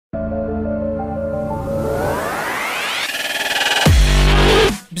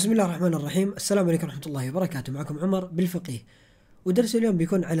بسم الله الرحمن الرحيم. السلام عليكم ورحمة الله وبركاته. معكم عمر بالفقيه، ودرس اليوم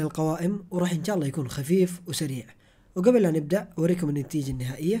بيكون على القوائم، وراح إن شاء الله يكون خفيف وسريع. وقبل لا نبدأ أوريكم النتيجة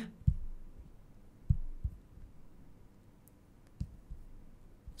النهائية.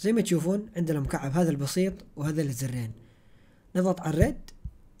 زي ما تشوفون عندنا مكعب، هذا البسيط وهذا الزرين. نضغط على الريد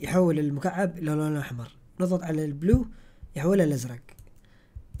يحول المكعب إلى لون أحمر، نضغط على البلو يحولها الأزرق.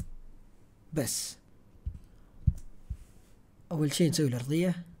 بس أول شيء نسوي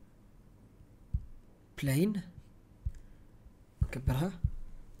الأرضية بلين، نكبرها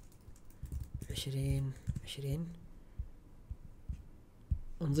 20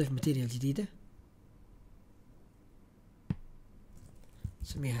 ونضيف ماتيريال جديدة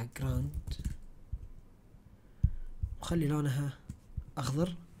نسميها جراوند، وخلي لونها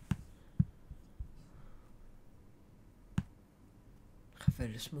أخضر، خفف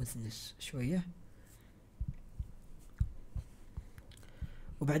السموثنس شوية.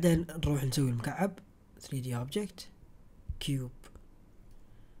 وبعدين نروح نسوي المكعب 3D object كيوب،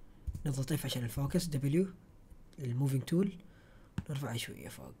 نضغط F عشان الفوكس، W الموفينج تول، نرفعها شوية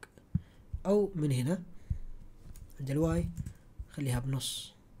فوق، أو من هنا عند الواي خليها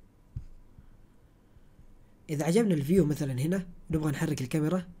بنص. إذا عجبنا الفيو مثلا هنا نبغى نحرك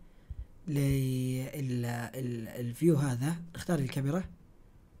الكاميرا للفيو هذا، نختار الكاميرا،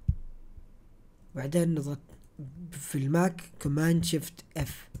 بعدين نضغط في الماك كوماند شيفت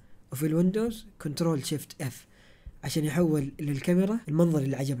اف، وفي الويندوز كنترول شيفت اف عشان يحول للكاميرا المنظر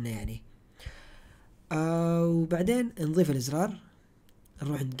اللي عجبنا يعني. وبعدين نضيف الازرار،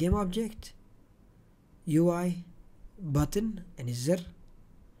 نروح عند جيم اوبجكت UI باتن يعني الزر،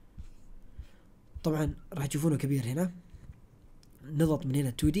 طبعا راح تشوفونه كبير هنا. نضغط من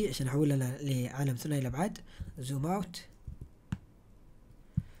هنا 2D عشان يحول لنا لعالم ثنائي الابعاد، زوم اوت،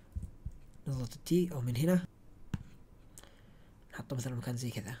 نضغط التي او من هنا نحطه مثلا مكان زي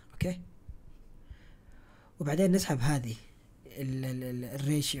كذا. اوكي، وبعدين نسحب هذه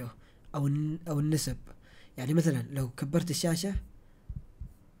الريشيو او النسب. يعني مثلا لو كبرت الشاشة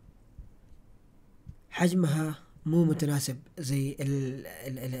حجمها مو متناسب زي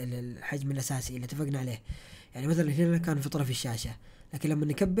الحجم الاساسي اللي اتفقنا عليه. يعني مثلا هنا كان في طرف الشاشة، لكن لما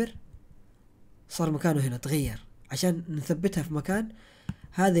نكبر صار مكانه هنا تغير. عشان نثبتها في مكان،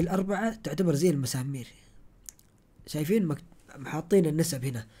 هذه الأربعة تعتبر زي المسامير، شايفين محاطين النسب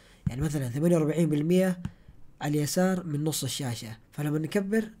هنا. يعني مثلا 48% على اليسار من نص الشاشة، فلما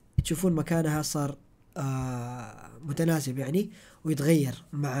نكبر تشوفون مكانها صار متناسب يعني، ويتغير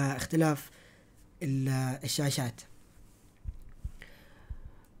مع اختلاف الشاشات.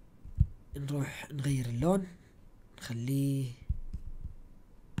 نروح نغير اللون، نخليه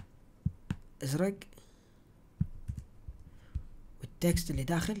ازرق، والتكست اللي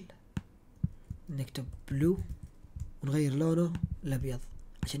داخل نكتب بلو، ونغير لونه الابيض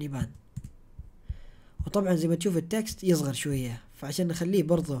عشان يبان. وطبعا زي ما تشوف التكست يصغر شوية، فعشان نخليه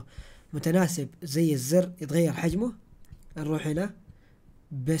برضه متناسب زي الزر يتغير حجمه، نروح هنا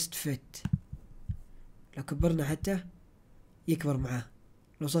بيست فيت، لو كبرنا حتى يكبر معاه،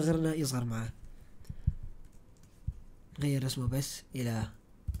 لو صغرنا يصغر معاه. نغير اسمه بس الى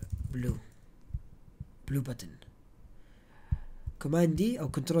بلو بutton. كوماند دي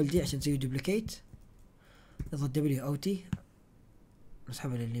او كنترول دي عشان نسوي دوبليكيت، نضغط دبليو او تي،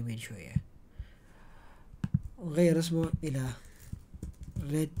 نسحبه لليمين شوية، ونغير اسمه الى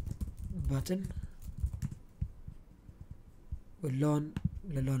ريد باتن، واللون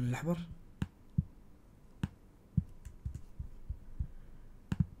للون الاحمر،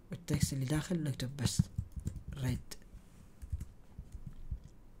 والتكست اللي داخل نكتب بس ريد.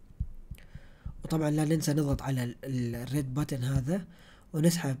 وطبعا لا ننسى نضغط على الريد باتن هذا،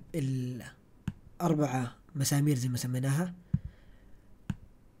 ونسحب الأربعة مسامير زي ما سميناها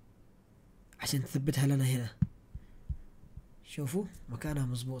عشان تثبتها لنا هنا. شوفوا مكانها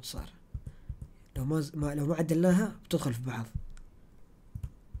مظبوط صار، لو ما عدلناها بتدخل في بعض.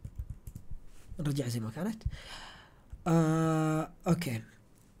 نرجع زي ما كانت. اوكي،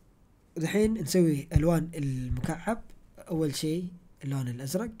 دحين نسوي الوان المكعب. اول شيء اللون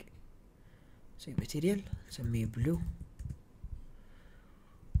الازرق، نسوي ماتيريال نسميه بلو،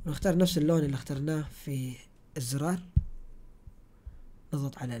 ونختار نفس اللون اللي اخترناه في الزرار،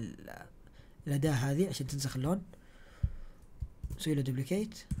 نضغط على الأداة هذه عشان تنسخ اللون، نسوي له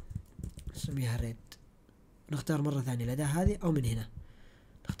دوبليكيت نسميها ريد، نختار مرة ثانية الأداة هذه أو من هنا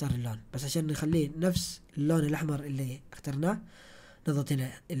نختار اللون، بس عشان نخليه نفس اللون الأحمر اللي اخترناه نضغط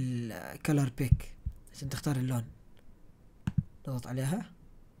هنا الكالر بيك عشان تختار اللون، نضغط عليها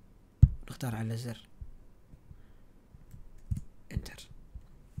نختار على الزر انتر،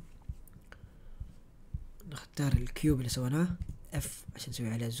 نختار الكيوب اللي سويناه اف عشان نسوي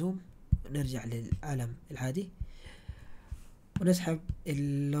عليه زوم، نرجع للعالم العادي ونسحب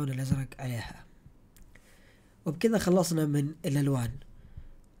اللون الازرق عليها. وبكذا خلصنا من الالوان.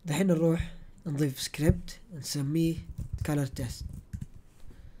 دحين نروح نضيف سكريبت نسميه color test.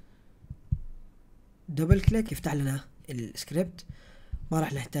 دبل كليك يفتح لنا السكريبت. ما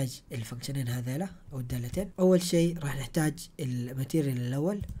راح نحتاج الفانكشنين هذيلا او الدالتين. اول شيء راح نحتاج الماتيريال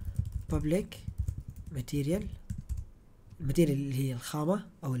الاول public material، الماتيريال اللي هي الخامة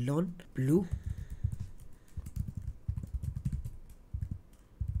او اللون بلو،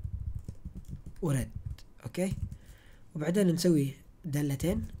 وريد. اوكي، وبعدين نسوي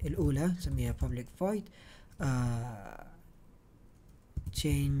دالتين. الاولى نسميها public void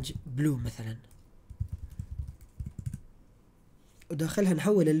change blue مثلا، وداخلها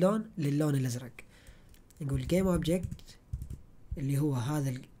نحول اللون للون الازرق. نقول game object اللي هو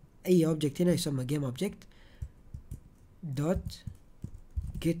هذا اي object هنا يسمى game object dot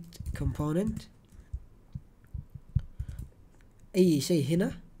get component. اي شيء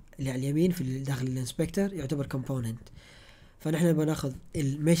هنا اللي على اليمين في داخل الانسبكتر يعتبر component. فنحن بناخذ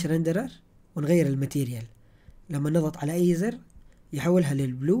الميش رندرر ونغير الماتيريال. لما نضغط على اي زر يحولها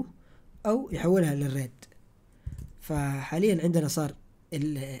للبلو او يحولها للريد. فحاليا عندنا صار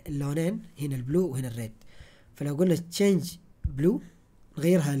اللونين، هنا البلو وهنا الريد. فلو قلنا change blue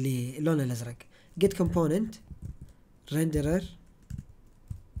نغيرها للون الازرق. get component renderer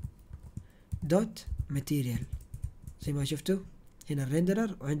dot material، زي ما شفتوا هنا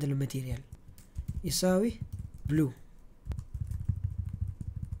الرندرر وعندنا الماتيريال يساوي بلو.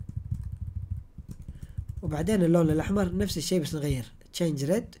 وبعدين اللون الاحمر نفس الشيء بس نغير change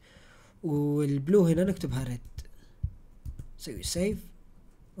red، والبلو هنا نكتبها red. نسوي سيف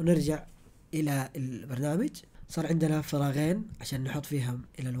ونرجع الى البرنامج. صار عندنا فراغين عشان نحط فيهم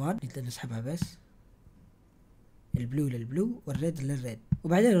الالوان، نقدر نسحبها بس البلو للبلو والريد للريد.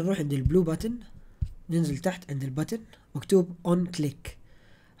 وبعدين نروح عند البلو باتن، ننزل تحت عند الباتن مكتوب on click.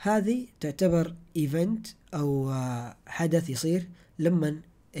 هذه تعتبر ايفنت او حدث يصير لما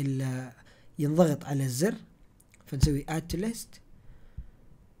ينضغط على الزر. فنسوي add to list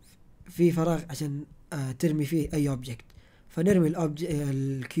في فراغ عشان ترمي فيه اي اوبجكت. فنرمي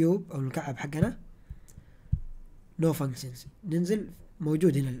الكيوب او المكعب حقنا no functions. ننزل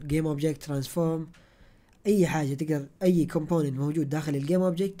موجود هنا الجيم اوبجكت ترانسفورم، اي حاجه تقدر، اي كومبوننت موجود داخل الجيم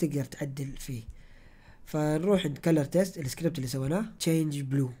اوبجكت تقدر تعدل فيه. فنروح عند color test السكريبت اللي سويناه change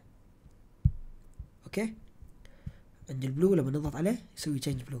blue. اوكي، عند البلو لما نضغط عليه يسوي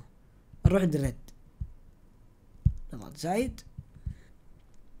change blue. نروح عند الريد نضغط زايد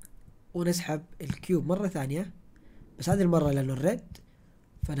ونسحب الكيوب مرة ثانية، بس هذه المرة لأنه الريد.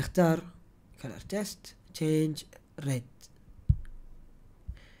 فنختار color test change red.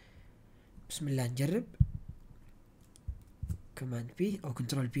 بسم الله نجرب command P أو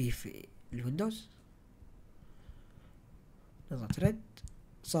control P في الويندوز. نضغط ريد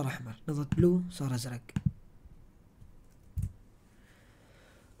صار أحمر، نضغط بلو صار أزرق.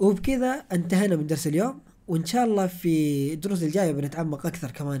 وبكذا انتهينا من درس اليوم. وإن شاء الله في الدروس الجاية بنتعمق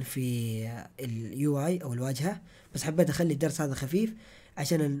أكثر كمان في الUI أو الواجهة. بس حبيت أخلي الدرس هذا خفيف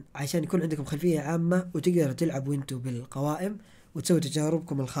عشان يكون عندكم خلفية عامة وتقدروا تلعبوا انتوا بالقوائم وتسوي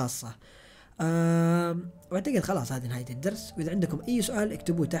تجاربكم الخاصة. واعتقد خلاص هذه نهاية الدرس. وإذا عندكم أي سؤال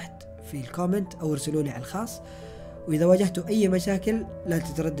اكتبوه تحت في الكومنت أو ارسلوا لي على الخاص. وإذا واجهتوا أي مشاكل لا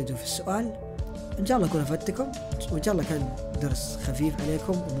تترددوا في السؤال. إن شاء الله أكون أفدتكم، وإن شاء الله كان درس خفيف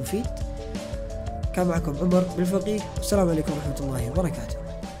عليكم ومفيد. كان معكم عمر بالفقيه، والسلام عليكم ورحمة الله وبركاته.